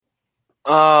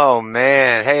Oh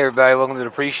man. Hey everybody, welcome to the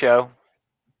pre-show.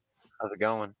 How's it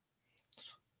going?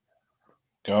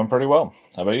 Going pretty well.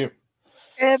 How about you?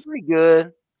 Yeah, pretty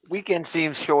good. Weekend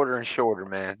seems shorter and shorter,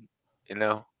 man. You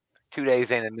know, 2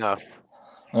 days ain't enough.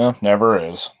 Well, never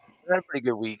is. We had a pretty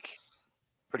good week.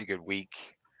 Pretty good week.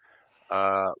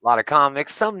 A lot of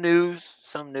comics, some news,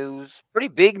 pretty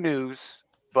big news,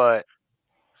 but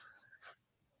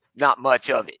not much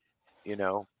of it,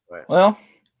 But Well,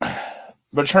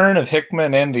 Return of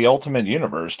Hickman and the Ultimate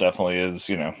Universe definitely is,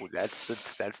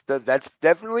 that's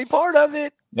definitely part of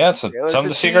it. yeah, it's Taylor's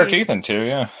something a to sink our tease. teeth into,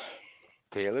 yeah.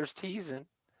 Taylor's teasing.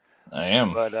 I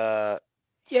am. But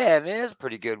yeah, man, it's a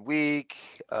pretty good week.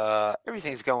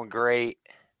 Everything's going great.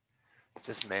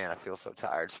 Just man, I feel so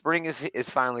tired. Spring is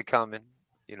finally coming,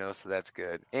 so that's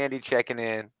good. Andy checking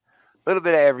in. A little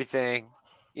bit of everything.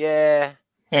 Yeah,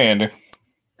 Hey, Andy. it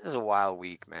was a wild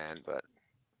week, man, but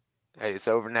hey, it's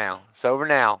over now. It's over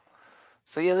now.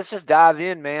 So yeah, let's just dive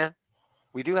in, man.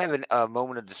 We do have a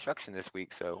moment of destruction this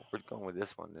week, so we're going with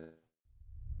this one.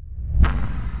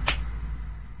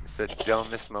 It's the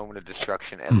dumbest moment of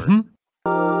destruction ever.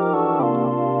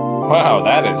 Wow,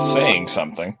 that is saying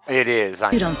something. It is.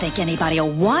 You don't think anybody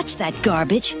will watch that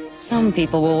garbage? Some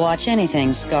people will watch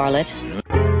anything, Scarlet.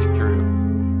 It's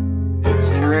true. It's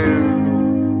true.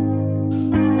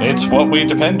 It's what we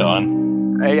depend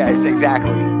on. Yes,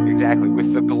 exactly.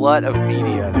 With the glut of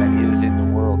media that is in the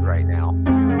world right now,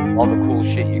 all the cool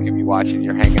shit you could be watching,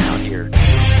 you're hanging out here.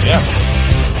 Yeah.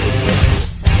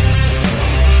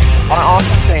 Our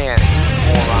awesome fan,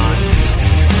 moron.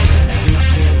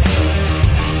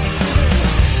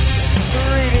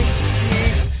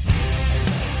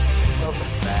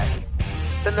 Welcome back.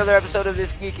 It's another episode of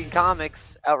This Geek in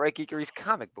Comics, Outright Geekery's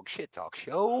comic book shit talk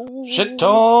show. Shit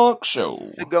talk show.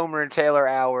 It's the Gomer and Taylor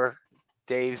hour.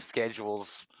 Dave's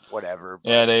schedules, whatever.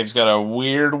 Yeah, Dave's got a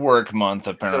weird work month,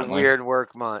 apparently. It's a weird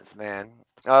work month, man.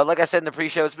 Like I said in the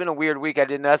pre-show, it's been a weird week. I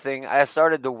did nothing. I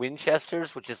started the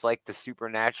Winchesters, which is like the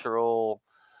supernatural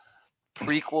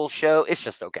prequel show. It's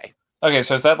just okay. Okay,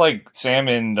 so is that like Sam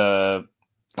and I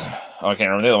can't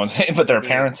remember the other one's name, but their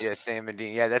parents? Yeah, Sam and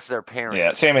Dean. Yeah, that's their parents.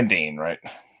 Yeah, Sam and Dean, right?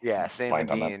 Yeah, Sam and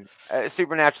Dean.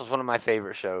 Supernatural is one of my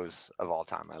favorite shows of all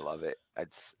time. I love it.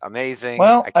 It's amazing.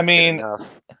 Well, I mean,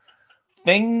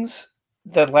 things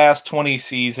that last 20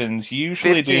 seasons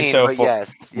usually 15, do so for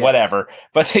yes. whatever,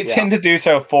 but they tend to do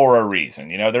so for a reason.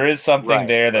 There is something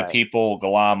there that people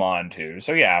glom onto.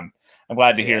 So yeah, I'm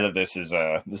glad to hear that this is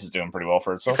doing pretty well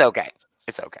for itself.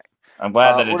 It's okay. I'm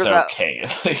glad that it's okay,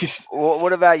 at least.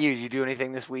 What about you? Did you do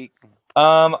anything this week?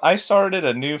 I started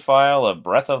a new file of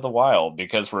Breath of the Wild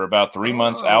because we're about 3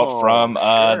 months out from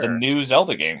the new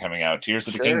Zelda game coming out, Tears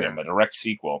of the Kingdom, a direct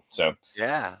sequel. So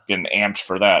yeah, getting amped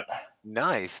for that.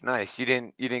 Nice. You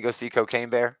didn't go see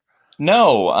Cocaine Bear?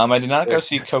 No, I did not go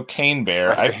see Cocaine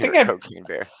Bear. I think Cocaine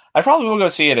Bear. I probably will go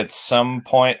see it at some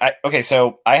point.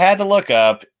 So I had to look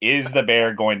up, is the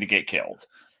bear going to get killed?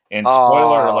 And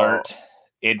spoiler alert,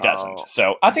 it doesn't.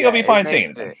 So I think I'll be fine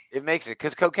seeing it. It makes it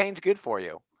because cocaine's good for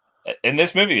you. In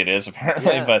this movie, it is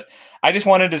apparently, but I just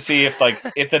wanted to see if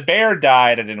the bear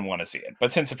died, I didn't want to see it.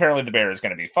 But since apparently the bear is going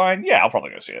to be fine, yeah, I'll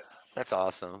probably go see it. That's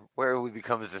awesome. Where we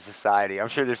become as a society, I'm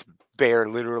sure this bear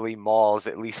literally mauls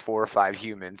at least 4 or 5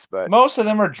 humans, but most of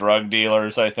them are drug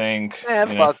dealers, I think. Yeah,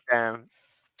 fuck them.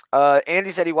 Andy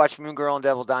said he watched Moon Girl and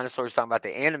Devil Dinosaurs, talking about the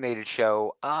animated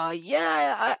show.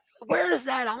 Where is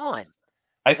that on?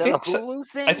 I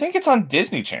think it's on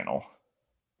Disney Channel.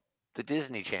 The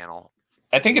Disney Channel.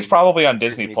 I think it's probably on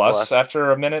Disney Plus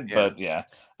after a minute, but yeah.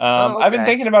 I've been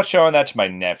thinking about showing that to my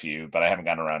nephew, but I haven't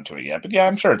gotten around to it yet. But yeah,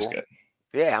 I'm sure it's good.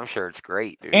 Yeah, I'm sure it's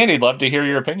great, dude. And he'd love to hear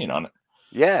your opinion on it.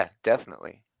 Yeah,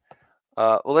 definitely.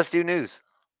 Well, let's do news.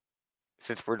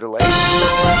 Since we're delayed. Andy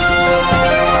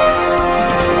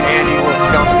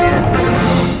will jump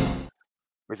in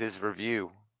with his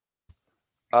review.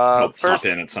 I'll pop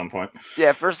in at some point.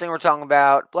 Yeah, first thing we're talking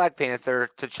about, Black Panther.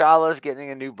 T'Challa's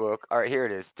getting a new book. All right, here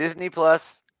it is. Disney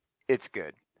Plus. It's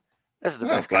good. That's the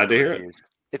best. Glad to hear it.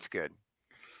 It's good.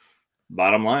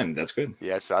 Bottom line, that's good.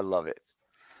 Yes, I love it.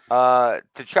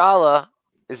 T'Challa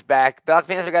is back. Black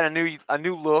Panther got a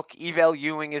new look. Eve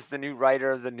Ewing is the new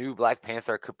writer of the new Black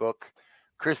Panther book.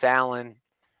 Chris Allen.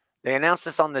 They announced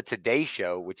this on the Today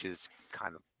Show, which is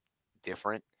kind of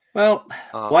different. Well,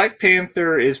 Black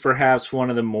Panther is perhaps one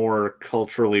of the more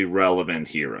culturally relevant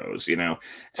heroes,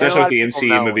 especially with the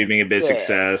MCU movie being a big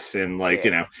success and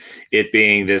it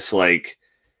being this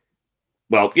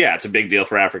it's a big deal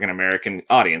for African-American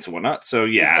audience and whatnot. So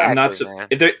yeah, I'm not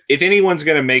if anyone's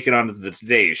going to make it onto the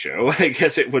Today Show, I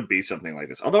guess it would be something like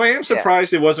this. Although I am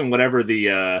surprised it wasn't whatever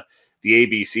the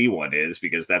ABC one is,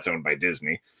 because that's owned by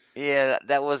Disney. Yeah,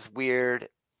 that was weird.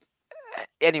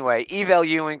 Anyway, Evel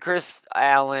Ewing, Chris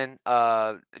Allen,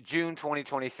 June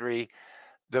 2023.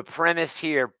 The premise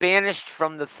here: banished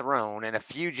from the throne and a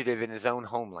fugitive in his own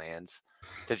homelands.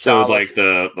 So T'Challa, like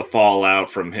the fallout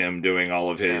from him doing all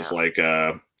of his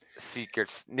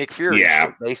secrets, Nick Fury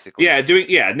shit, basically.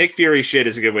 Nick Fury shit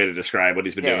is a good way to describe what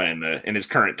he's been doing in his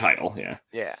current title.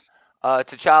 Yeah.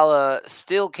 T'Challa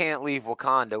still can't leave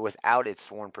Wakanda without its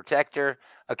sworn protector.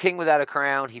 A king without a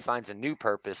crown, he finds a new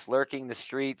purpose, lurking the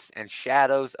streets and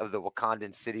shadows of the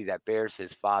Wakandan city that bears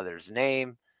his father's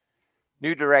name.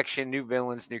 New direction, new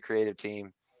villains, new creative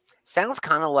team. Sounds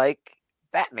kind of like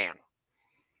Batman.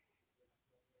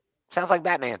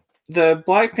 The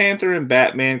Black Panther and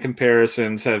Batman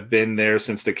comparisons have been there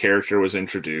since the character was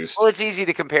introduced. Well, it's easy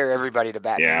to compare everybody to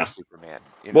Batman or Superman.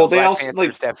 Black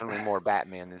Panther's definitely more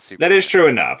Batman than Superman. That is true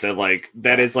enough.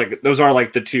 That those are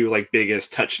like the two like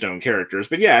biggest touchstone characters.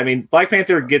 But yeah, I mean, Black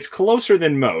Panther gets closer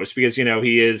than most because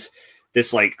he is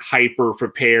this like hyper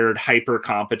prepared, hyper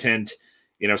competent,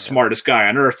 smartest guy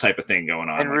on earth type of thing going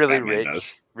on, and like really Batman rich,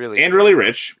 does. really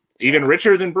rich. Even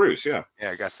richer than Bruce, yeah.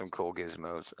 Yeah, I got some cool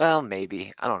gizmos. Well,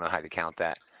 maybe. I don't know how to count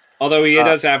that. Although he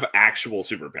does have actual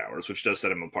superpowers, which does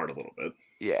set him apart a little bit.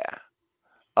 Yeah.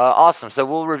 Awesome. So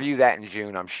we'll review that in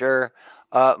June, I'm sure.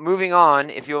 Moving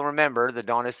on, if you'll remember the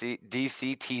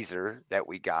DC teaser that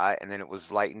we got, and then it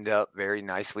was lightened up very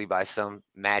nicely by some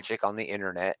magic on the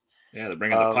internet. Yeah, they're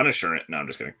bringing the Punisher in. No, I'm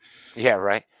just kidding. Yeah,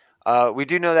 right. We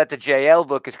do know that the JL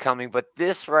book is coming, but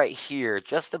this right here,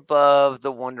 just above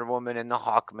the Wonder Woman and the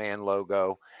Hawkman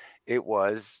logo, it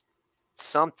was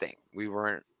something. We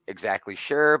weren't exactly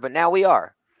sure, but now we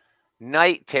are.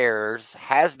 Night Terrors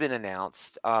has been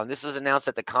announced. This was announced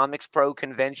at the Comics Pro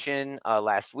convention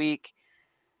last week.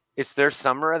 It's their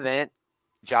summer event.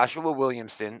 Joshua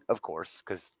Williamson, of course,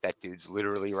 because that dude's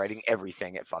literally writing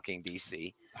everything at fucking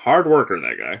DC. Hard worker,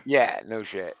 that guy. Yeah, no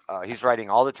shit. He's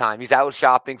writing all the time. He's out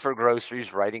shopping for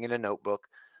groceries, writing in a notebook.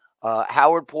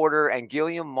 Howard Porter and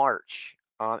Gilliam March,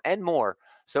 and more.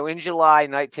 So in July,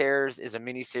 Night Terrors is a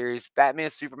miniseries.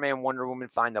 Batman, Superman, Wonder Woman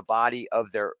find the body of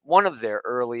one of their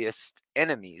earliest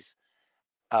enemies,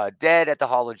 dead at the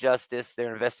Hall of Justice.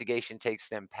 Their investigation takes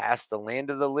them past the land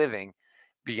of the living,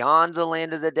 beyond the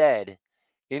land of the dead,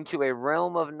 into a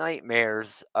realm of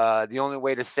nightmares. The only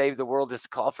way to save the world is to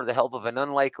call for the help of an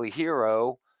unlikely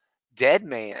hero,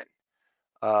 Deadman.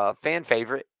 Fan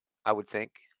favorite, I would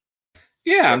think.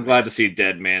 Yeah, I'm glad to see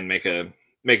Deadman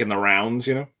making the rounds,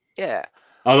 Yeah.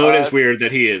 Although it is weird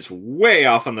that he is way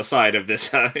off on the side of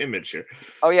this image here.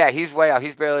 Oh, yeah, he's way off.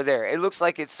 He's barely there. It looks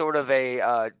like it's sort of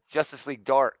a Justice League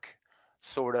Dark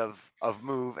sort of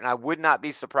move, and I would not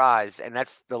be surprised, and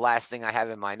that's the last thing I have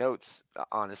in my notes,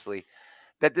 honestly,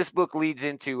 that this book leads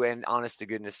into an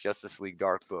honest-to-goodness Justice League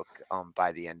Dark book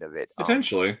by the end of it.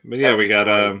 Potentially. But yeah, we got...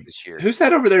 who's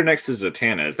that over there next to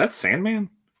Zatanna? Is that Sandman?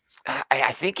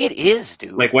 I think it is,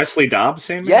 dude. Like Wesley Dobbs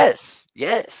Sandman?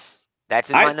 Yes. That's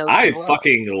in my notes. I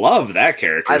fucking love that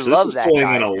character. This is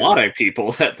pulling in a lot of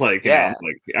people that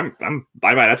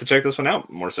I might have to check this one out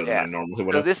more so than I normally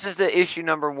would. So this is the issue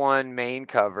number 1 main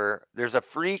cover. There's a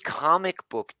free comic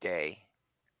book day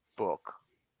book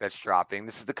that's dropping.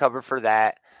 This is the cover for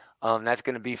that. That's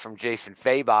going to be from Jason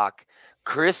Fabok.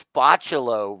 Chris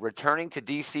Bachalo returning to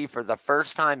DC for the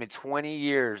first time in 20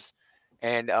 years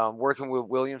and working with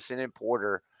Williamson and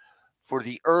Porter for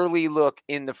the early look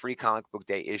in the free comic book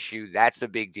day issue. That's a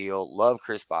big deal. Love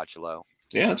Chris Bachalo.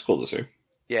 Yeah, that's cool to see.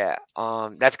 Yeah.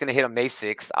 That's going to hit on May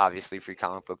 6th, obviously, free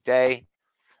comic book day.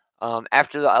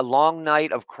 After a long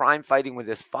night of crime fighting with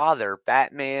his father,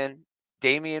 Batman,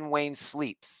 Damian Wayne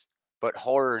sleeps, but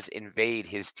horrors invade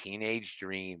his teenage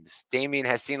dreams. Damian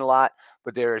has seen a lot,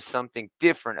 but there is something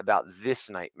different about this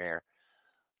nightmare.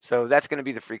 So that's going to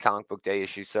be the free comic book day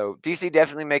issue. So DC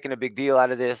definitely making a big deal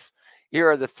out of this. Here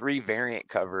are the 3 variant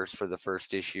covers for the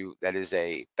first issue. That is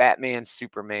a Batman,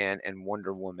 Superman, and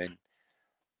Wonder Woman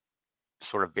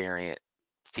sort of variant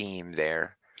theme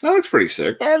there. That looks pretty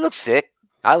sick. Yeah, it looks sick.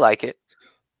 I like it.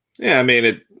 Yeah, I mean,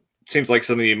 it seems like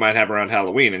something you might have around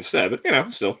Halloween instead,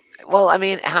 but, still. Well, I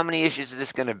mean, how many issues is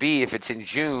this going to be if it's in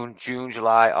June,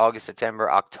 July, August,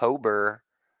 September, October?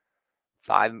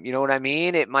 5, you know what I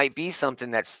mean? It might be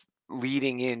something that's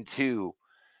leading into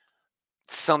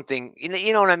something,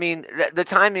 you know what I mean? The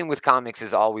timing with comics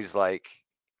is always like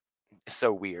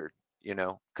so weird,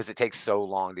 because it takes so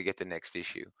long to get the next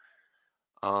issue.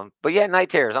 But yeah, Night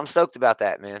Terrors, I'm stoked about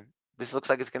that, man. This looks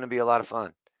like it's going to be a lot of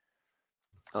fun.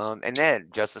 And then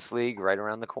Justice League right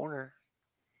around the corner.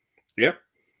 Yep.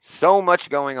 So much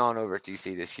going on over at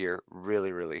DC this year.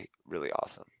 Really, really, really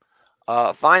awesome.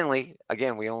 Finally,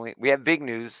 again, we have big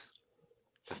news,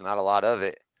 just not a lot of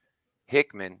it.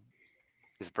 Hickman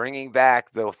is bringing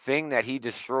back the thing that he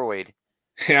destroyed,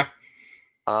 Yeah.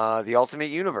 the Ultimate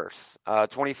Universe.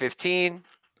 2015,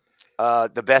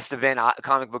 the best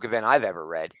comic book event I've ever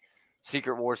read.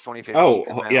 Secret Wars 2015.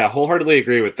 Oh, yeah, wholeheartedly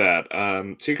agree with that.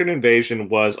 Secret Invasion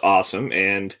was awesome,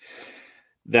 and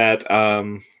that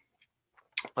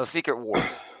Secret Wars.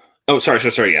 Oh,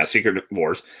 sorry. Yeah, Secret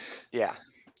Wars. Yeah.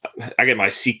 I get my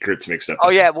secrets mixed up. Oh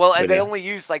yeah, well, But they yeah. only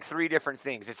use like 3 different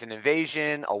things. It's an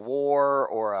invasion, a war,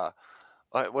 or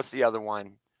what's the other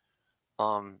one?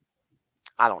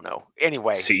 I don't know.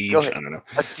 Anyway, Siege. go I ahead. don't know.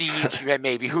 A siege,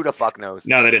 maybe. Who the fuck knows?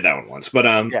 No, they did that one once, but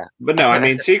Yeah. but no, I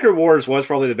mean, Secret Wars was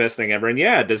probably the best thing ever, and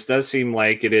yeah, this does seem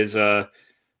like it is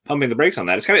pumping the brakes on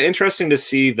that. It's kind of interesting to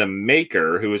see the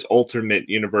maker, who is Ultimate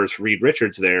Universe Reed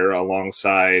Richards, there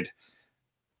alongside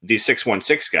the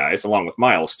 616 guys, along with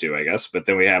Miles too, I guess. But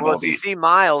then we have Well, all if you the see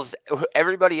Miles,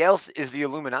 everybody else is the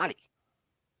Illuminati.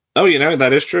 oh,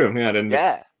 that is true. Yeah,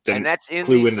 And that's in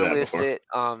clue the into that before.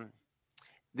 solicit.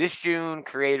 This June,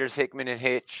 creators Hickman and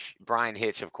Hitch, Brian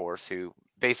Hitch, of course, who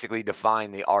basically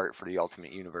defined the art for the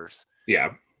Ultimate Universe.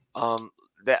 Yeah.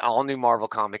 The all-new Marvel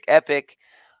comic epic.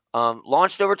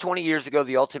 Launched over 20 years ago,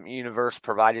 the Ultimate Universe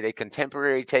provided a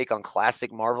contemporary take on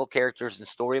classic Marvel characters and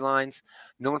storylines,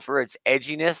 known for its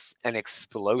edginess and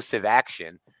explosive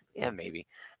action. Yeah, maybe.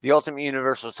 The Ultimate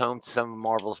Universe was home to some of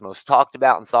Marvel's most talked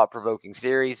about and thought-provoking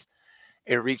series.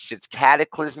 It reached its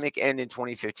cataclysmic end in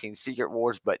 2015 Secret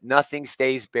Wars, but nothing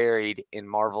stays buried in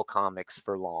Marvel Comics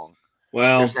for long.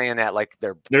 Well, they're saying that like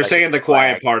they're like saying the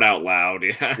quiet flag. part out loud.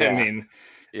 Yeah. I mean,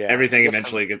 everything We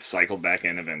eventually gets cycled back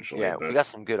in eventually. Yeah, but we got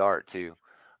some good art too.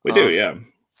 we do, yeah.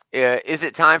 Is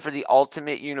it time for the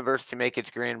Ultimate Universe to make its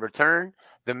grand return?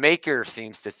 The maker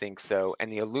seems to think so,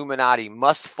 and the Illuminati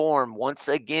must form once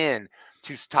again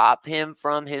to stop him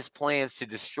from his plans to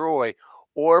destroy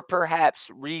or perhaps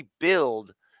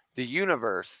rebuild the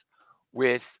universe,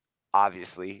 with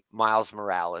obviously Miles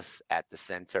Morales at the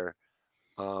center.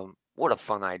 What a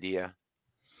fun idea.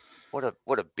 What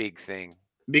a big thing.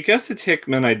 Because it's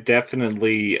Hickman, I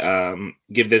definitely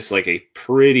give this like a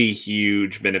pretty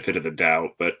huge benefit of the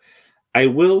doubt, but I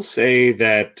will say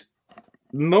that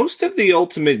most of the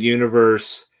Ultimate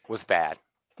Universe was bad.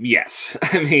 Yes.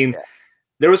 I mean,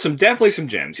 there was definitely some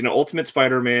gems. Ultimate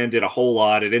Spider-Man did a whole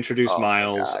lot. It introduced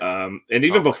Miles. And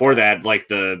even before that, like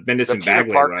the Bendis and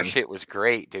Bagley run. Shit was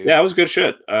great, dude. Yeah, it was good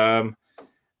shit.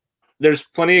 There's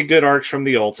plenty of good arcs from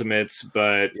the Ultimates,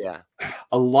 but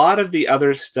a lot of the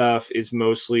other stuff is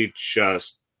mostly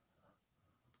just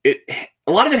a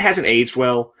lot of it hasn't aged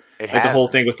well. Like the whole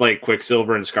thing with like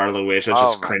Quicksilver and Scarlet Witch, that's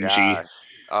just cringy. Gosh.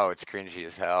 Oh, it's cringy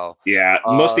as hell. Yeah,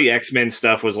 most of the X-Men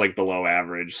stuff was like below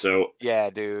average. So yeah,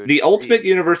 dude. The Ultimate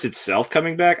Universe itself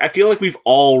coming back, I feel like we've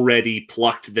already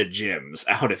plucked the gems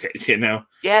out of it,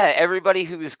 Yeah, everybody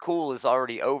who is cool is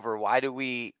already over. Why do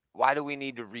we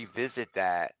need to revisit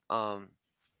that?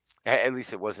 At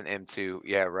least it wasn't M2.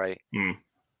 Yeah, right.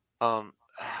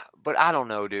 But I don't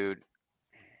know, dude.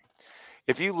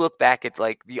 If you look back at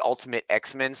like the Ultimate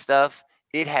X-Men stuff,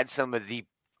 it had some of the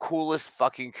coolest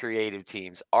fucking creative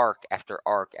teams, arc after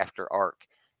arc after arc,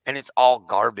 and it's all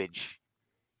garbage.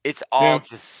 It's all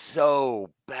just so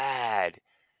bad.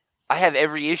 I have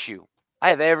every issue. I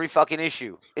have every fucking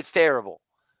issue. It's terrible.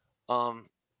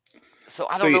 So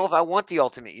I don't know if I want the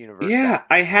Ultimate Universe. Yeah, back.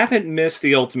 I haven't missed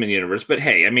the Ultimate Universe, but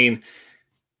hey, I mean,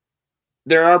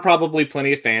 there are probably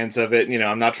plenty of fans of it.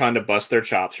 I'm not trying to bust their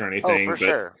chops or anything. Oh,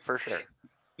 for sure.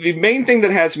 The main thing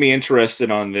that has me interested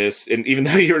on this, and even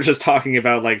though you were just talking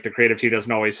about like the creative team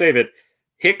doesn't always save it,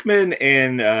 Hickman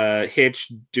and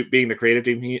Hitch being the creative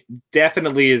team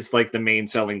definitely is like the main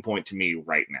selling point to me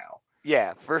right now.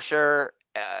 Yeah, for sure.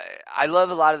 I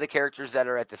love a lot of the characters that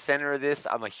are at the center of this.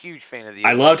 I'm a huge fan of the.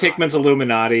 I loved Hickman's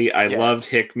Illuminati. I loved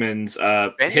Hickman's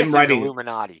him writing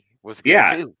Illuminati was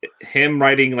good too. Him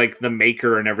writing like the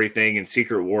Maker and everything, and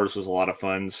Secret Wars was a lot of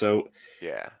fun. So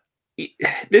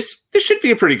this should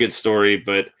be a pretty good story,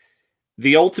 but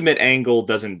the Ultimate angle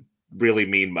doesn't really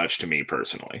mean much to me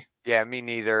personally. Yeah, me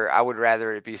neither. I would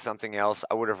rather it be something else.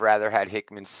 I would have rather had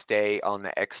Hickman stay on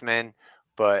the X-Men,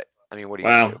 but I mean, what are you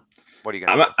gonna do? What are you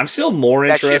gonna do? I'm still more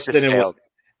interested in what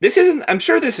this isn't. I'm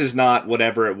sure this is not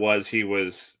whatever it was he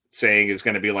was saying is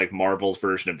going to be like Marvel's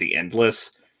version of the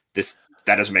Endless. That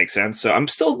doesn't make sense. So I'm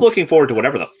still looking forward to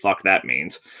whatever the fuck that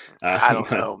means. I don't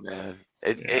know, man.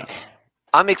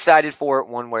 I'm excited for it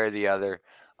one way or the other.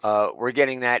 We're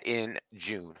getting that in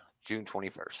June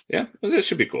 21st. Yeah, this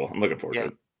should be cool. I'm looking forward to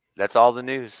it. That's all the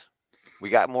news.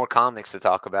 We got more comics to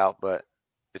talk about, but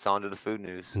it's on to the food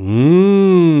news.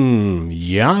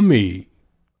 Yummy.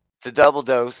 It's a double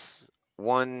dose.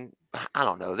 One, I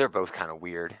don't know. They're both kind of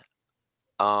weird.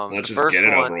 Let's The just first get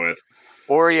it one, over with.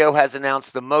 Oreo has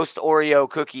announced the most Oreo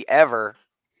cookie ever.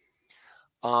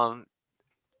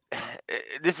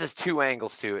 This is two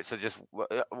angles to it, so just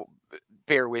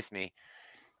bear with me.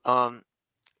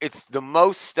 It's the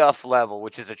most stuff level,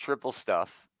 which is a triple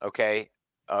stuff, okay,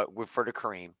 for the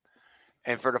cream.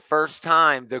 And for the first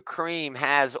time, the cream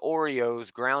has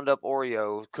Oreos, ground up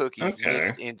Oreo cookies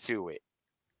mixed into it.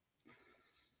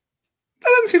 That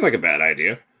doesn't seem like a bad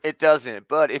idea. It doesn't,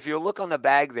 but if you look on the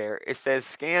bag there, it says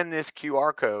scan this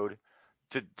QR code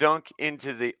to dunk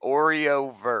into the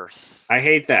Oreo verse. I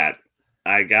hate that.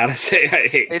 I gotta say, I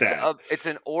hate that. It's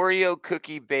an Oreo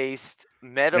cookie based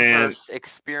metaverse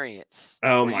experience.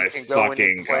 Oh where my you can go in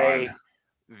fucking and play God.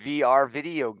 VR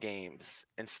video games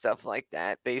and stuff like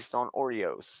that based on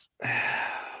Oreos.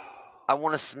 I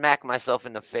want to smack myself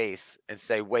in the face and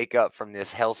say, "Wake up from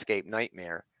this hellscape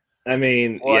nightmare." I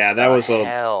mean, What yeah, the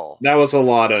hell? that was a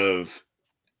lot of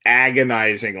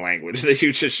agonizing language that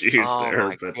you just used there. Oh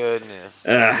my goodness!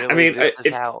 I mean,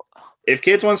 if a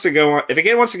kid wants to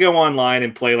go online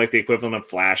and play like the equivalent of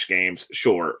Flash games,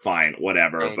 sure, fine,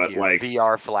 whatever. Thank but you. like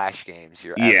VR Flash games,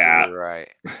 you're absolutely right.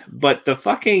 But the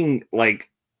fucking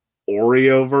like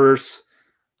Oreoverse,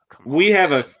 we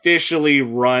have officially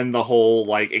run the whole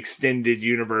like extended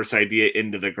universe idea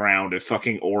into the ground. If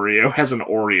fucking Oreo has an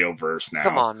Oreoverse now,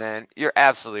 Come on, man, you're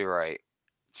absolutely right.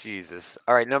 Jesus.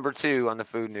 All right, number 2 on the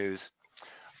food news.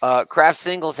 Kraft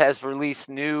Singles has released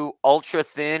new ultra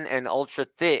thin and ultra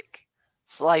thick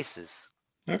slices.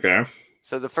 Okay.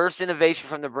 So the first innovation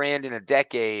from the brand in a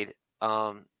decade.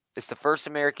 It's the first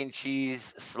American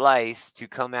cheese slice to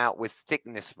come out with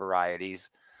thickness varieties.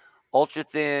 Ultra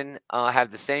thin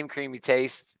have the same creamy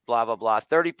taste, blah, blah, blah.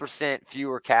 30%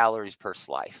 fewer calories per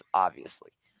slice,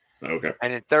 obviously. Okay.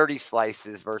 And then 30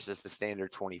 slices versus the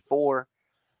standard 24.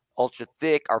 Ultra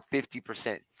thick are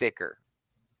 50% thicker.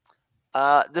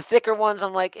 The thicker ones,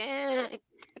 I'm like, I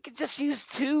could just use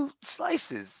 2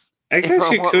 slices. I guess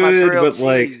you could, but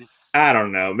like, I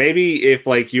don't know. Maybe if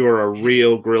like you are a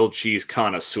real grilled cheese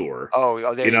connoisseur,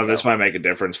 there you go. This might make a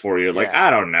difference for you. Like, I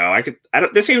don't know.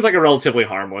 This seems like a relatively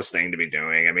harmless thing to be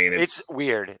doing. I mean, it's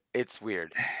weird.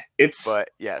 But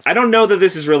yes, I don't know that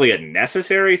this is really a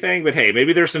necessary thing. But hey,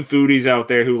 maybe there's some foodies out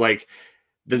there who like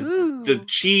the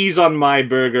cheese on my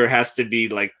burger has to be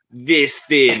like this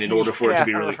thin in order for it to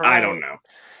be really. Right. I don't know.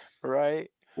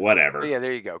 Right. Whatever. But yeah,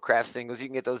 there you go. Kraft Singles. You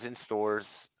can get those in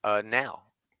stores now.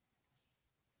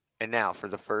 And now, for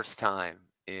the first time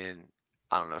in,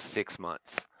 6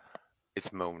 months,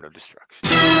 it's Moment of Destruction.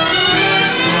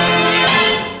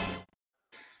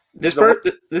 This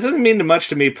doesn't mean much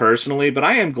to me personally, but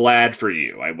I am glad for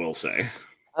you, I will say.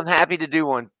 I'm happy to do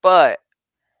one, but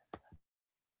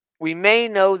we may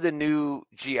know the new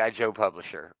G.I. Joe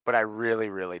publisher, but I really,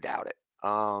 really doubt it.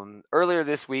 Earlier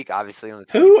this week, obviously, on the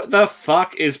who the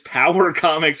fuck is Power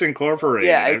Comics Incorporated?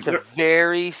 Yeah, it's a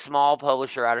very small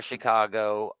publisher out of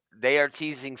Chicago. They are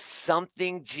teasing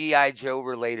something G.I. Joe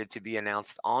related to be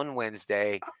announced on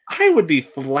Wednesday. I would be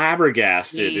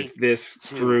flabbergasted if this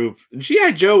group...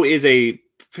 G.I. Joe is a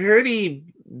pretty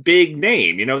big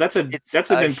name. That's an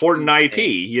important IP,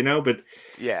 name. But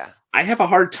yeah, I have a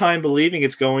hard time believing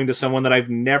it's going to someone that I've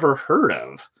never heard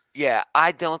of. Yeah,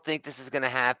 I don't think this is going to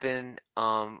happen.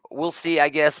 We'll see. I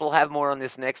guess we'll have more on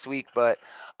this next week, but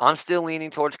I'm still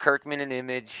leaning towards Kirkman and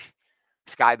Image,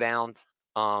 Skybound.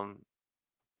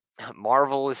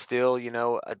 Marvel is still,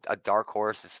 a dark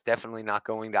horse. It's definitely not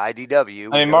going to IDW.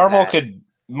 I mean,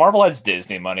 Marvel has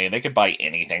Disney money, and they could buy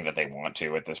anything that they want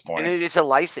to at this point. And it's a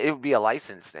license. It would be a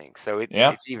license thing, so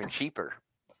it's even cheaper.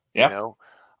 Yeah.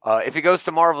 If it goes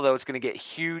to Marvel, though, it's going to get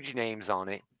huge names on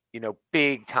it.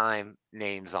 Big time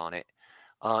names on it.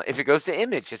 If it goes to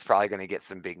Image, it's probably going to get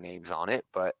some big names on it.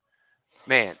 But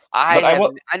man, I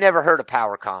never heard of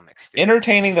Power Comics. Dude.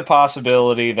 Entertaining the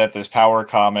possibility that this Power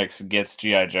Comics gets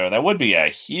G.I. Joe, that would be a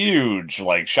huge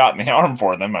shot in the arm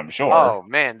for them. I'm sure. Oh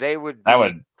man, they would. That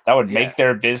would make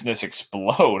their business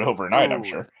explode overnight. I'm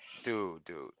sure. Dude.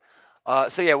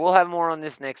 So yeah, we'll have more on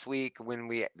this next week when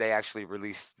they actually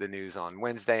release the news on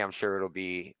Wednesday. I'm sure it'll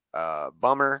be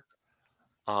bummer.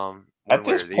 At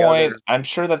this point, I'm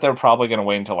sure that they're probably going to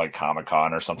wait until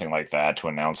Comic-Con or something like that to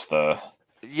announce the.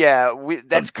 Yeah,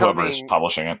 that's coming. Whoever's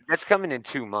publishing it. That's coming in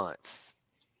 2 months.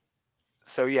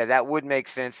 So yeah, that would make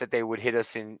sense that they would hit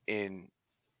us in.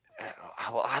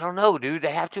 Well, I don't know, dude.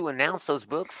 They have to announce those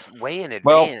books way in advance.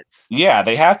 Well, yeah,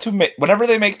 they have to. Whenever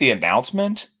they make the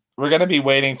announcement, we're going to be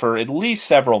waiting for at least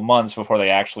several months before they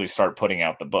actually start putting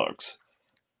out the books.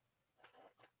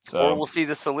 So, or we'll see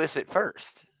the solicit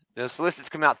first. The solicits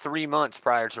come out 3 months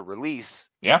prior to release.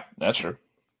 Yeah, that's true.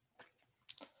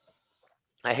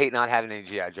 I hate not having any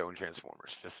G.I. Joe and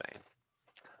Transformers. Just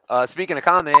saying. Speaking of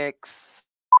comics,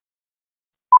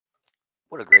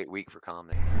 what a great week for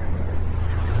comics.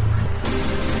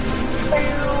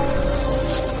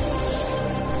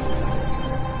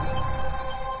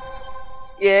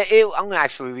 Yeah, I'm gonna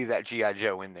actually leave that G.I.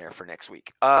 Joe in there for next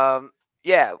week.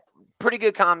 Yeah, pretty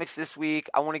good comics this week.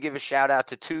 I want to give a shout out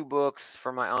to 2 books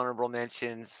for my honorable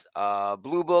mentions.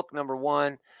 Blue Book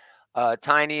 #1,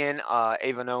 Tynion,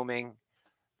 Ava Noming.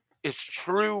 It's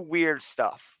true weird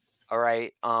stuff. All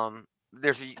right.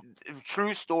 There's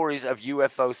true stories of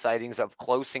UFO sightings, of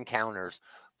close encounters,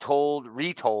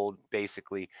 retold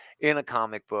basically in a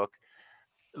comic book.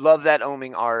 Love that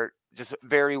Oming art. Just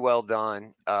very well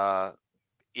done.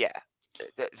 Yeah,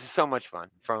 just so much fun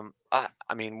from,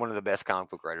 one of the best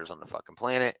comic book writers on the fucking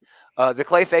planet. The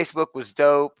Clayface book was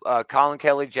dope. Colin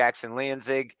Kelly, Jackson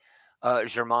Lanzig,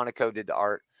 Germanico did the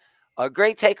art. A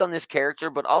great take on this character,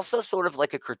 but also sort of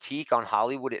like a critique on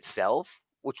Hollywood itself,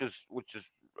 which is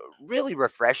really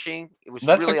refreshing. It was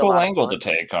That's really a cool angle to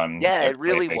take on. Yeah, it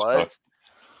really Facebook.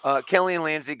 was. Kelly and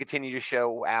Lanzig continue to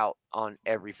show out on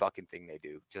every fucking thing they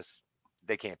do. Just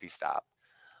they can't be stopped.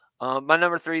 My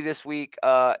number 3 this week,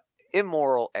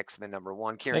 Immoral X-Men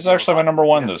 #1. It's actually my number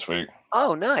 1 this week.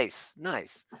 Oh, nice.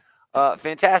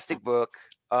 Fantastic book.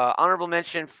 Honorable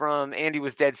mention from Andy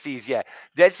was Dead Seas. Yeah,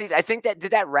 Dead Seas. I think did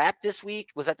that wrap this week?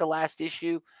 Was that the last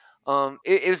issue?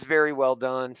 It was very well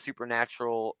done,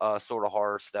 supernatural sort of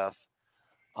horror stuff.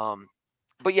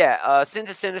 But yeah, Sins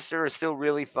of Sinister is still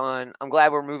really fun. I'm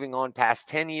glad we're moving on past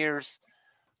 10 years.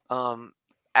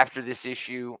 After this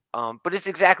issue, but it's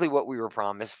exactly what we were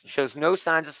promised. It shows no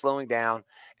signs of slowing down.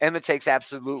 Emma takes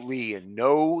absolutely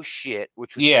no shit,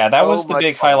 which was that was the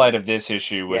big highlight of this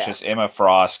issue, was just Emma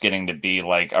Frost getting to be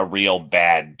like a real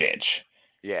bad bitch.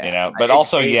 Yeah, but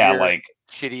also like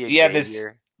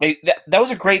shitty. That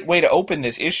was a great way to open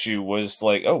this issue. Was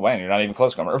like, oh man, you're not even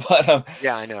close, comer. But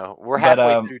yeah, I know we're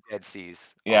halfway through Dead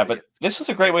Seas. Yeah, but this was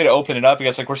a great way to open it up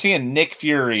because like we're seeing Nick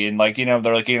Fury and like they're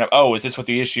like oh, is this what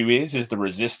the issue is? Is the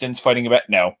Resistance fighting about?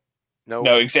 No,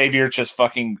 Xavier just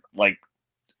fucking like,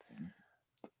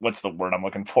 what's the word I'm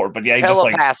looking for? But yeah, he just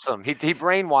like him. He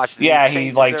brainwashed them. Yeah,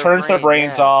 he like turns their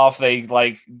brains off. They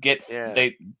like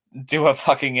they do a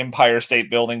fucking Empire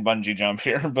State Building bungee jump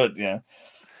here, but yeah.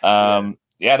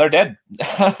 Yeah, they're dead.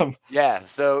 Yeah,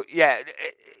 so yeah,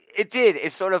 it did.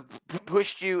 It sort of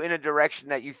pushed you in a direction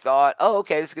that you thought, oh,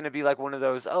 okay, this is going to be like one of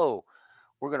those, oh,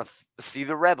 we're going to see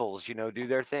the rebels, do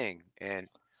their thing. And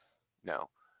no.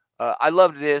 I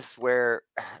loved this where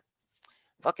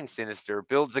fucking Sinister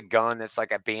builds a gun that's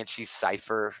like a Banshee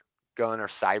Cypher gun or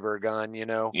cyber gun,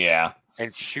 Yeah.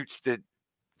 And shoots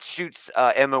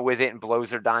Emma with it and blows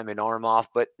her diamond arm off.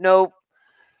 But nope.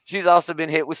 She's also been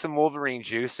hit with some Wolverine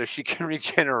juice so she can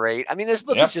regenerate. I mean, this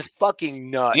book is just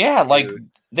fucking nuts. Yeah, like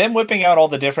them whipping out all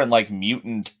the different like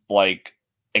mutant like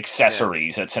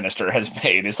accessories that Sinister has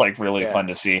made is like really fun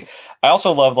to see. I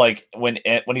also love like when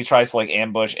he tries to like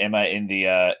ambush Emma in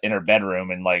the in her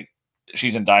bedroom and like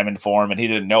she's in diamond form and he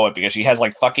didn't know it because she has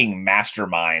like fucking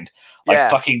Mastermind like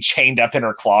fucking chained up in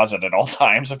her closet at all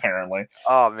times apparently.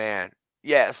 Oh man.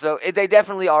 Yeah, so they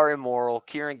definitely are immoral.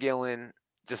 Kieran Gillen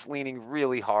just leaning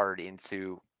really hard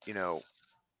into,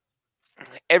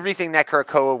 everything that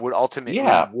Krakoa would ultimately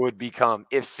would become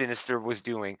if Sinister was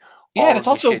doing all of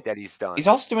the shit that he's done. He's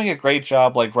also doing a great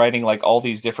job, like writing like all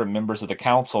these different members of the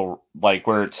council, like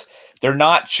where they're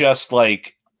not just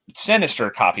like Sinister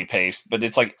copy paste, but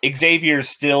it's like Xavier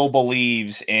still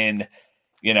believes in,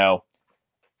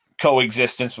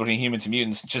 coexistence between humans and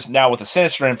mutants. Just now with a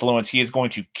Sinister influence, he is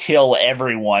going to kill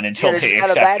everyone until they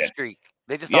accept it. Streak.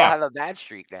 They just all have a bad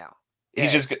streak now.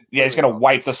 He's he's going to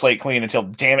wipe the slate clean until,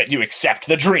 damn it, you accept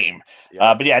the dream.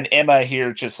 Yeah. But yeah, and Emma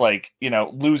here just like,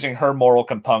 losing her moral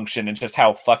compunction and just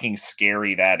how fucking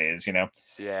scary that is,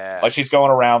 Yeah. Like she's going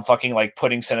around fucking like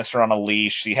putting Sinister on a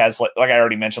leash. She has like I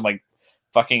already mentioned, like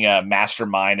fucking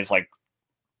Mastermind is like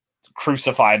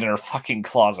crucified in her fucking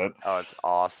closet. Oh, it's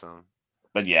awesome.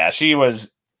 But yeah, she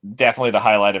was definitely the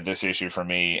highlight of this issue for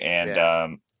me.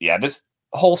 And this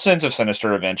whole Sins of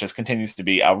Sinister event just continues to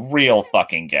be a real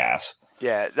fucking gas.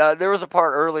 Yeah, there was a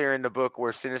part earlier in the book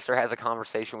where Sinister has a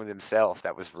conversation with himself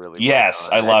that was really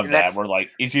I love that. Where like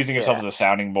he's using himself as a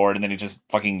sounding board, and then he just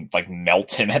fucking like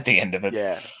melts him at the end of it.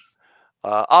 Yeah.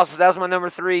 Also, that was my number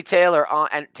 3, Taylor,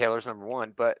 and Taylor's number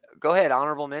 1. But go ahead,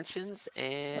 honorable mentions.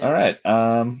 And all right,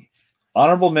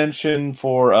 honorable mention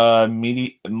for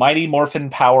Mighty Morphin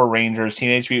Power Rangers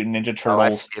Teenage Mutant Ninja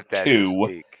Turtles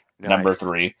 2, number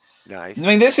 3. Nice. I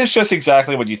mean, this is just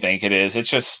exactly what you think it is. It's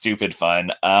just stupid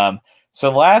fun.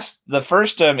 So the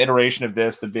first iteration of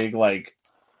this, the big like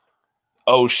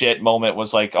oh shit moment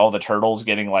was like all the turtles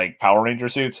getting like Power Ranger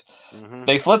suits. Mm-hmm.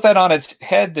 They flipped that on its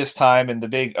head this time, and the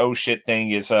big oh shit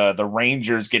thing is the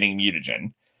Rangers getting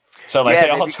mutagen. So like Yeah, they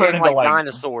all turn into like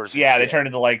dinosaurs. Yeah, they turn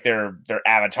into like their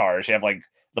avatars. You have like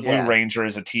the Blue Ranger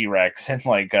is a T-Rex, and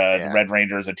like the Red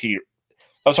Ranger is a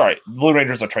Oh, sorry, the Blue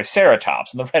Ranger is a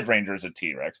Triceratops, and the Red Ranger is a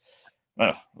T-Rex.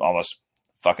 Oh, almost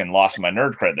fucking lost my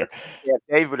nerd cred there. Yeah,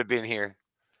 Dave would have been here.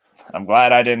 I'm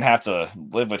glad I didn't have to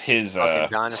live with his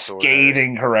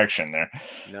scathing correction there.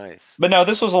 Nice. But no,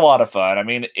 this was a lot of fun. I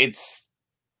mean, it's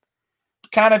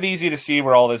kind of easy to see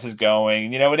where all this is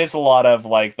going. You know, it is a lot of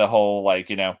like the whole like,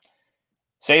 you know,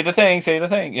 say the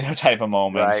thing, you know, type of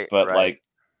moments. Right, but right. like,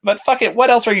 but fuck it.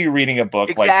 What else are you reading a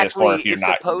book like this for if you're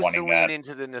not supposed wanting to lean that?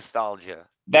 into the nostalgia.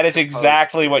 That is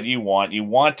exactly what you want. You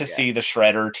want to see the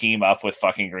Shredder team up with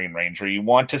fucking Green Ranger. You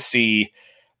want to see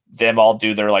them all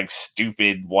do their like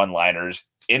stupid one-liners,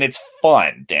 and it's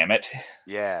fun. Damn it.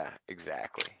 Yeah,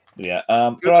 exactly. Yeah.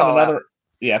 Throw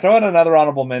out another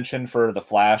honorable mention for The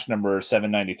Flash number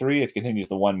 793. It continues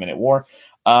the 1 minute war.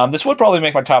 This would probably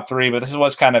make my top 3, but this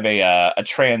was kind of a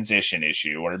transition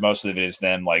issue where most of it is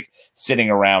them like sitting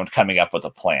around coming up with a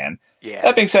plan. Yeah.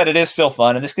 That being said, it is still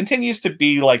fun, and this continues to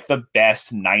be like the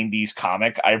best 90s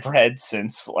comic I've read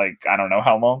since like I don't know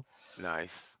how long.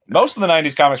 Nice. Most of the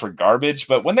 90s comics were garbage,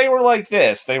 but when they were like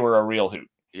this, they were a real hoot.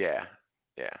 Yeah.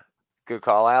 Yeah. Good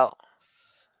call out.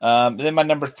 Then my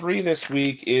number 3 this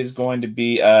week is going to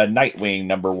be Nightwing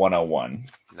number 101.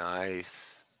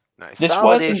 Nice. This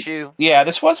solid issue. Yeah,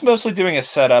 this was mostly doing a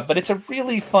setup, but it's a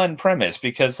really fun premise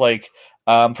because like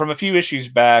from a few issues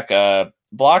back,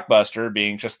 Blockbuster,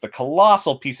 being just the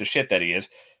colossal piece of shit that he is,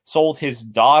 sold his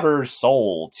daughter's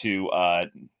soul to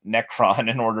Necron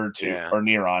in order to, or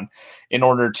Neron, in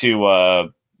order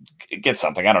to get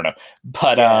something. I don't know,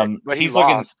 but he's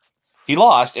lost. He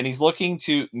lost, and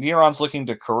Neron's looking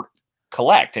to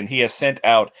collect, and he has sent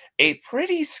out a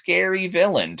pretty scary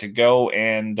villain to go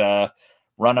and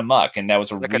run amok, and that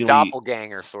was a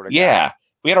doppelganger sort of guy. Guy.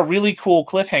 We had a really cool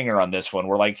cliffhanger on this one,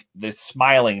 where like this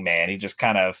smiling man, he just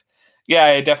kind of. Yeah,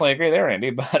 I definitely agree there, Andy.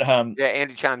 But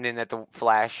Andy chimed in at the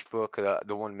Flash book,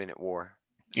 the 1 minute war.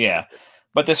 Yeah,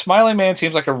 but the Smiling Man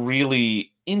seems like a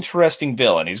really interesting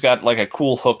villain. He's got like a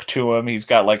cool hook to him. He's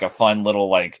got like a fun little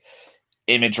like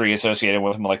imagery associated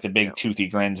with him, like the big toothy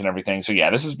grins and everything. So yeah,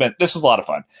 this was a lot of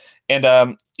fun.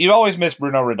 And you've always missed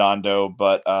Bruno Redondo,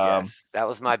 but yes, that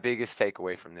was my biggest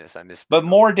takeaway from this. I missed. But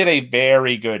Moore did a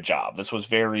very good job. This was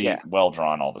very well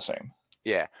drawn, all the same.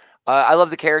 Yeah. I love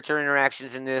the character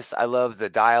interactions in this. I love the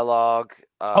dialogue.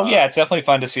 It's definitely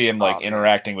fun to see him like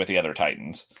interacting with the other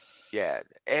Titans. Yeah,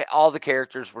 all the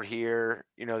characters were here,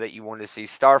 you know, that you wanted to see.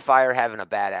 Starfire having a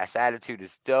badass attitude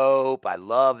is dope. I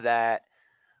love that.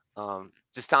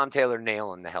 Just Tom Taylor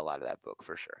nailing the hell out of that book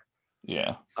for sure.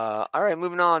 Yeah. All right,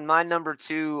 moving on. My number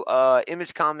 2,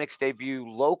 Image Comics debut,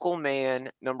 Local Man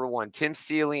number 1, Tim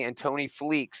Seeley and Tony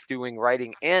Fleeks doing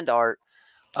writing and art.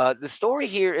 The story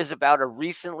here is about a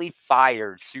recently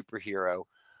fired superhero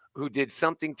who did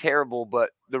something terrible,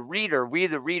 but we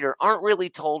the reader, aren't really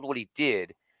told what he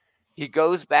did. He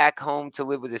goes back home to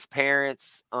live with his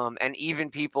parents, and even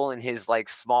people in his like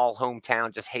small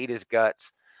hometown just hate his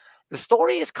guts. The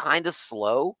story is kind of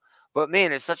slow, but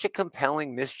man, it's such a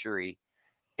compelling mystery,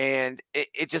 and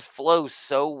it just flows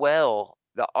so well.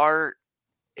 The art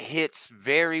hits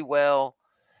very well,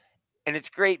 and it's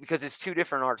great because it's 2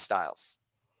 different art styles.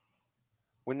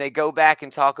 When they go back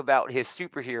and talk about his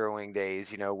superheroing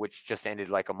days, you know, which just ended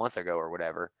like a month ago or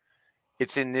whatever,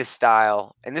 it's in this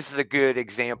style. And this is a good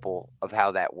example of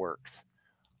how that works.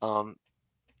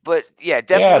 But yeah,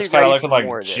 definitely. Yeah, it's kind of looking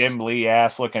like Jim Lee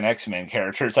ass looking X-Men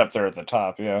characters up there at the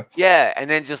top. Yeah. Yeah. And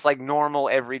then just like normal,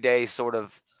 everyday sort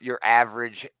of your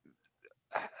average,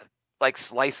 like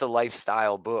slice of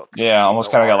lifestyle book. Yeah.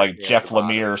 Almost kind of got like Jeff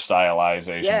Lemire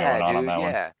stylization going on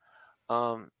that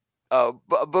one.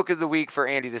 Book of the week for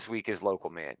Andy this week is Local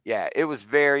Man. Yeah, it was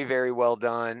very, very well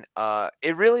done.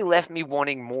 It really left me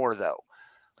wanting more, though.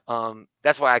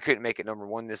 That's why I couldn't make it number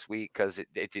 1 this week, because it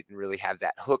didn't really have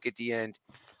that hook at the end.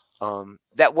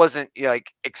 That wasn't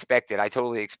like expected. I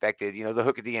totally expected, you know, the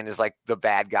hook at the end is like the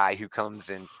bad guy who comes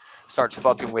and starts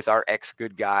fucking with our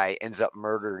ex-good guy, ends up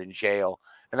murdered in jail.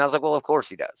 And I was like, well, of course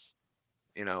he does,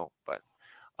 you know, but.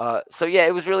 So yeah,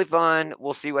 it was really fun.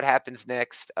 We'll see what happens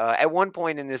next. At one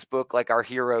point in this book, like our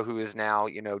hero, who is now,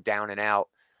 you know, down and out,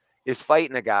 is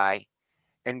fighting a guy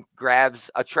and grabs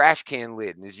a trash can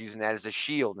lid and is using that as a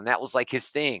shield. And that was like his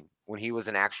thing when he was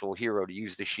an actual hero, to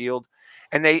use the shield.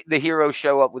 And the heroes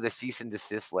show up with a cease and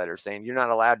desist letter saying, you're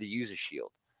not allowed to use a shield,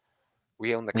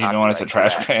 We own the Even when it's a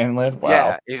copyright to trash that." can lid? Wow.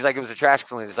 Yeah, he's like, it was a trash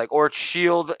can lid. It's like, or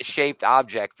shield-shaped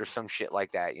object or some shit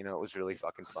like that. You know, it was really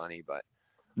fucking funny. But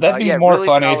That'd be yeah, more really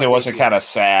funny if solid it wasn't debut. kind of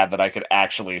sad that I could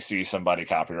actually see somebody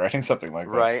copywriting something like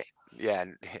that. Right? Yeah,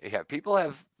 yeah. People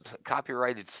have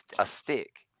copyrighted a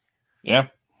stick. Yeah.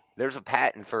 There's a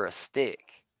patent for a stick.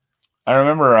 I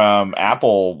remember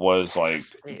Apple was like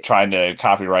Stick. trying to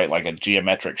copyright like a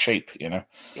geometric shape, you know?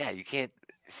 Yeah, you can't.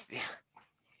 Yeah.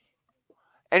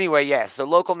 Anyway, yeah. So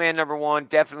local man number 1,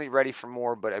 definitely ready for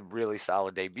more, but a really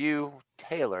solid debut.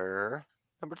 Taylor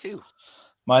number 2.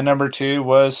 My number 2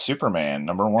 was Superman,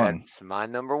 number 1. That's my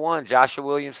number 1. Joshua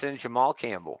Williamson, Jamal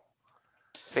Campbell.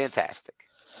 Fantastic.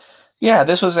 Yeah,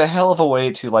 this was a hell of a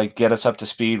way to like get us up to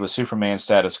speed with Superman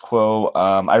status quo.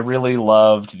 I really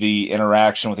loved the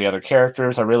interaction with the other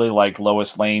characters. I really like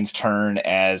Lois Lane's turn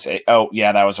as that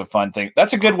was a fun thing.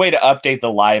 That's a good way to update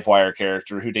the Livewire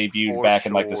character who debuted For back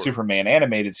in like the sure. Superman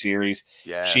animated series.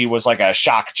 Yes. She was like a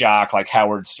shock jock, like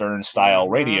Howard Stern style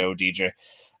radio DJ.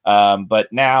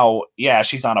 But now, yeah,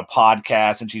 she's on a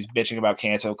podcast and she's bitching about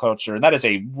cancel culture, and that is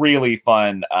a really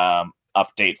fun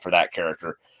update for that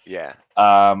character. Yeah.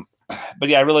 But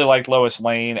yeah, I really like Lois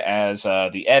Lane as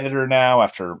the editor now.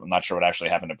 After I'm not sure what actually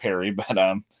happened to Perry, but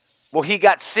well, he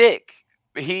got sick.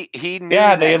 He knew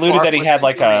they alluded Clark that he was had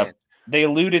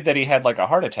Superman. like a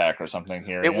heart attack or something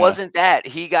here. It wasn't that.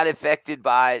 He got affected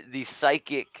by the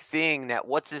psychic thing that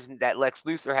that Lex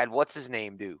Luthor had. What's his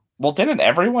name do? Well, didn't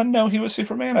everyone know he was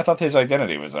Superman? I thought his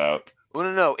identity was out.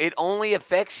 Well, no. It only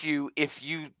affects you if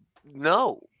you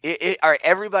know. All right,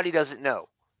 everybody doesn't know,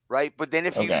 right? But then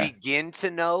if you begin to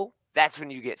know, that's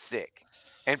when you get sick.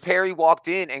 And Perry walked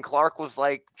in, and Clark was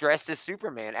like dressed as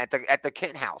Superman at the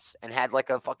Kent house and had like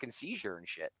a fucking seizure and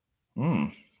shit.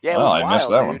 Yeah, well, I missed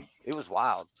that one. It was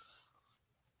wild.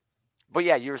 But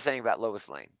yeah, you were saying about Lois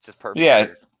Lane, just perfect. Yeah,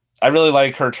 I really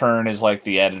like her turn as like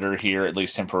the editor here, at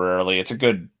least temporarily. It's a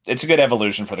good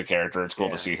evolution for the character. It's cool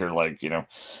to see her like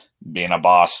being a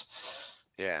boss.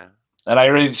 Yeah,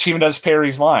 and she even does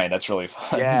Perry's line. That's really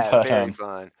fun. Yeah, very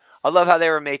fun. I love how they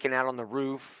were making out on the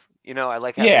roof. I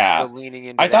like how they're still leaning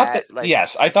into that.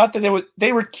 I thought that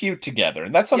they were cute together,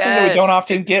 and that's something that we don't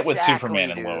often get with Superman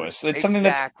and Lois. It's something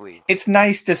it's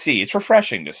nice to see. It's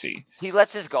refreshing to see. He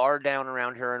lets his guard down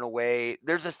around her in a way.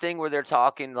 There's a thing where they're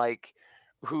talking like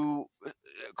who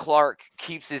Clark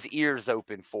keeps his ears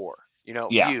open for.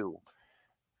 You,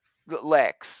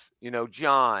 Lex,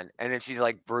 John, and then she's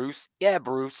like, Bruce. Yeah,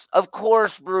 Bruce. Of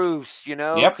course, Bruce.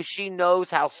 Because she knows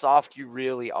how soft you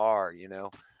really are.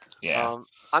 Yeah.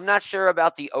 I'm not sure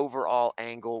about the overall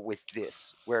angle with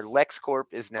this, where LexCorp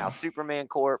is now Superman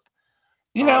Corp.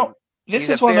 This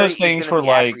is one of those things where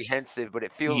apprehensive, but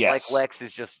it feels like Lex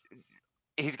is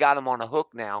he's got him on a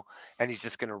hook now, and he's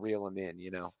just going to reel him in,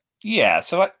 Yeah,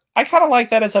 so I kind of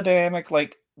like that as a dynamic.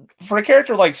 Like, for a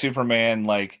character like Superman,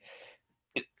 like,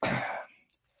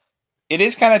 it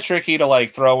is kind of tricky to,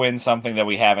 like, throw in something that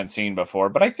we haven't seen before,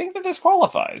 but I think that this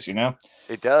qualifies,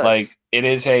 It does. Like, it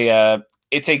is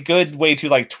it's a good way to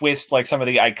like twist like some of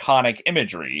the iconic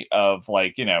imagery of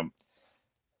like,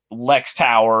 Lex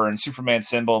Tower and Superman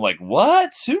symbol. Like,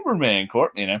 what? Superman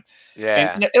Corp, Yeah.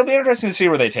 And it'll be interesting to see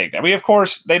where they take that. Of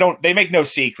course, they make no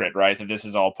secret, right, that this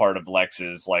is all part of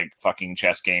Lex's like fucking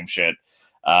chess game shit.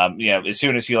 As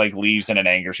soon as he like leaves in an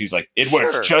anger, she's like, it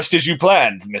worked just as you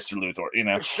planned, Mr.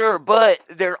 Luthor, Sure, but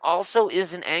there also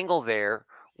is an angle there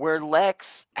where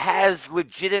Lex has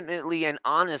legitimately and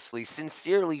honestly,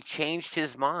 sincerely changed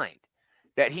his mind.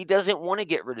 That he doesn't want to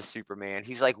get rid of Superman.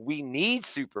 He's like, we need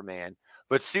Superman,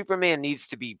 but Superman needs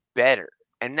to be better.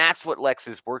 And that's what Lex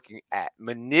is working at,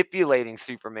 manipulating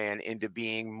Superman into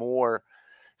being more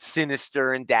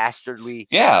sinister and dastardly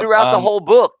throughout the whole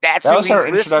book. That's who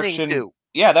he's listening to.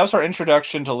 Yeah, that was our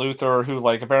introduction to Luthor, who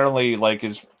like apparently like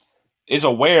is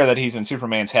aware that he's in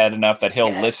Superman's head enough that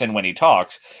he'll listen when he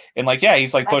talks. And like, yeah,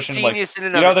 he's like pushing like,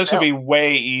 this would be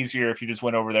way easier if you just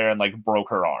went over there and like broke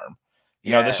her arm.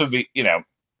 This would be,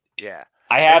 yeah.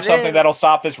 I have something that'll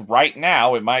stop this right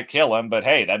now. It might kill him, but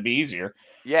hey, that'd be easier.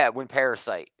 Yeah, when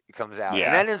Parasite comes out. Yeah.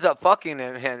 And that ends up fucking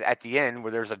him at the end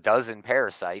where there's a dozen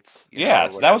parasites.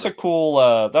 So that was a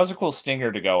cool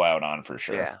stinger to go out on for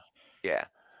sure. Yeah. Yeah.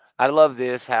 I love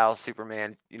this, how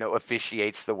Superman,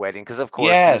 officiates the wedding. Because, of course.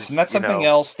 Yes, and that's something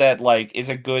else that, like, is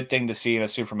a good thing to see in a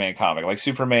Superman comic. Like,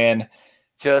 Superman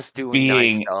just doing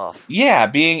nice stuff. Yeah,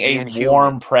 being a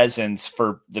warm presence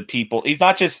for the people. He's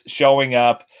not just showing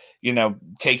up,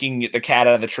 taking the cat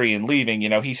out of the tree and leaving.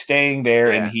 He's staying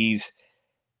there and he's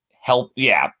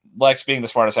Lex being the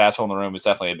smartest asshole in the room is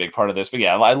definitely a big part of this. But,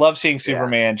 yeah, I love seeing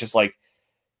Superman just, like,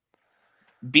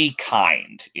 be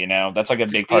kind. That's like a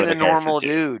Just big part of the being a normal character,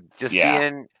 too. dude. Just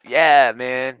being, yeah,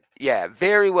 man. Yeah,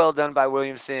 very well done by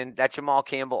Williamson. That Jamal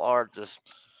Campbell art, just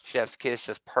chef's kiss,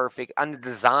 just perfect. And the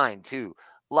design, too.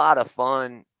 A lot of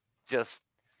fun. Just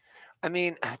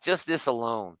this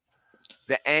alone.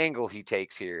 The angle he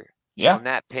takes here on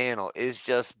that panel is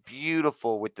just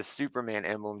beautiful with the Superman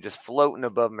emblem just floating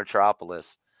above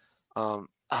Metropolis.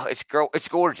 It's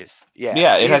gorgeous.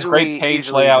 Yeah, it has great page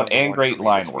layout and great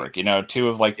line work. Two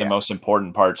of like the most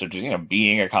important parts of just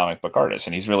being a comic book artist,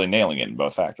 and he's really nailing it in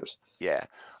both factors. Yeah.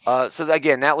 So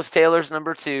again, that was Taylor's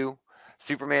number 2.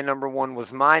 Superman number 1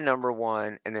 was my number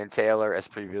 1, and then Taylor, as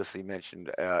previously mentioned,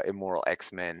 Immoral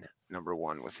X-Men number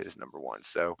 1 was his number 1.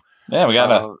 So yeah,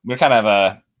 we're kind of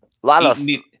a lot of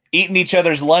eating each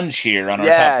other's lunch here on our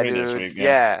top 3 this week.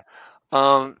 Yeah.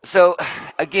 So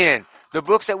again, the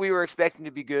books that we were expecting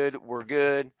to be good were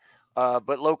good,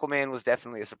 but Local Man was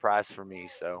definitely a surprise for me.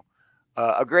 So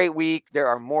a great week. There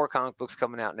are more comic books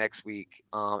coming out next week,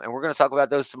 and we're going to talk about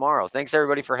those tomorrow. Thanks,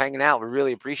 everybody, for hanging out. We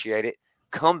really appreciate it.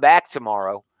 Come back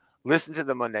tomorrow. Listen to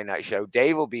the Monday Night Show.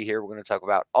 Dave will be here. We're going to talk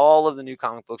about all of the new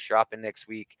comic books dropping next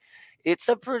week. It's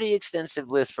a pretty extensive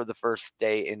list for the first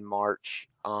day in March.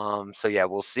 So yeah,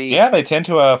 we'll see. Yeah, they tend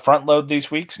to front load these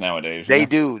weeks nowadays. They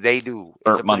do. It's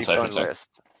a months, pretty fun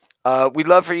list. We'd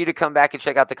love for you to come back and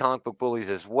check out the Comic Book Bullies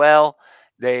as well.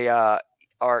 They are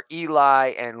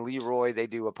Eli and Leroy. They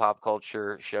do a pop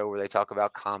culture show where they talk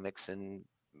about comics and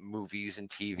movies and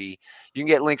TV. You can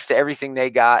get links to everything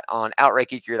they got on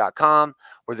OutrightGeekier.com,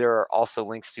 where there are also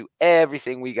links to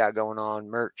everything we got going on,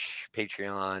 merch,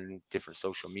 Patreon, different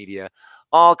social media,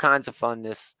 all kinds of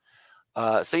funness.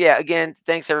 So yeah, again,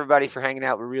 thanks everybody for hanging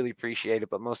out. We really appreciate it.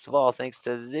 But most of all, thanks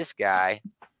to this guy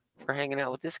for hanging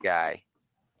out with this guy.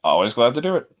 Always glad to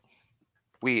do it.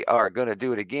 We are going to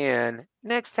do it again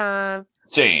next time.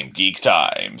 Same geek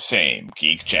time, same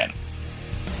geek channel.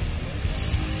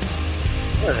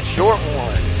 What a short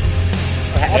one.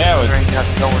 Yeah, there ain't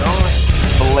nothing going on.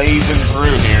 Blazing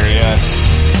through here, yeah.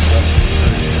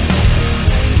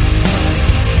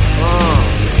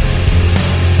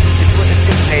 It's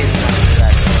good page.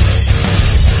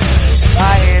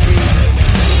 Bye, Andy.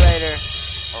 See you later.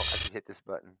 Oh, I can hit this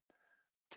button.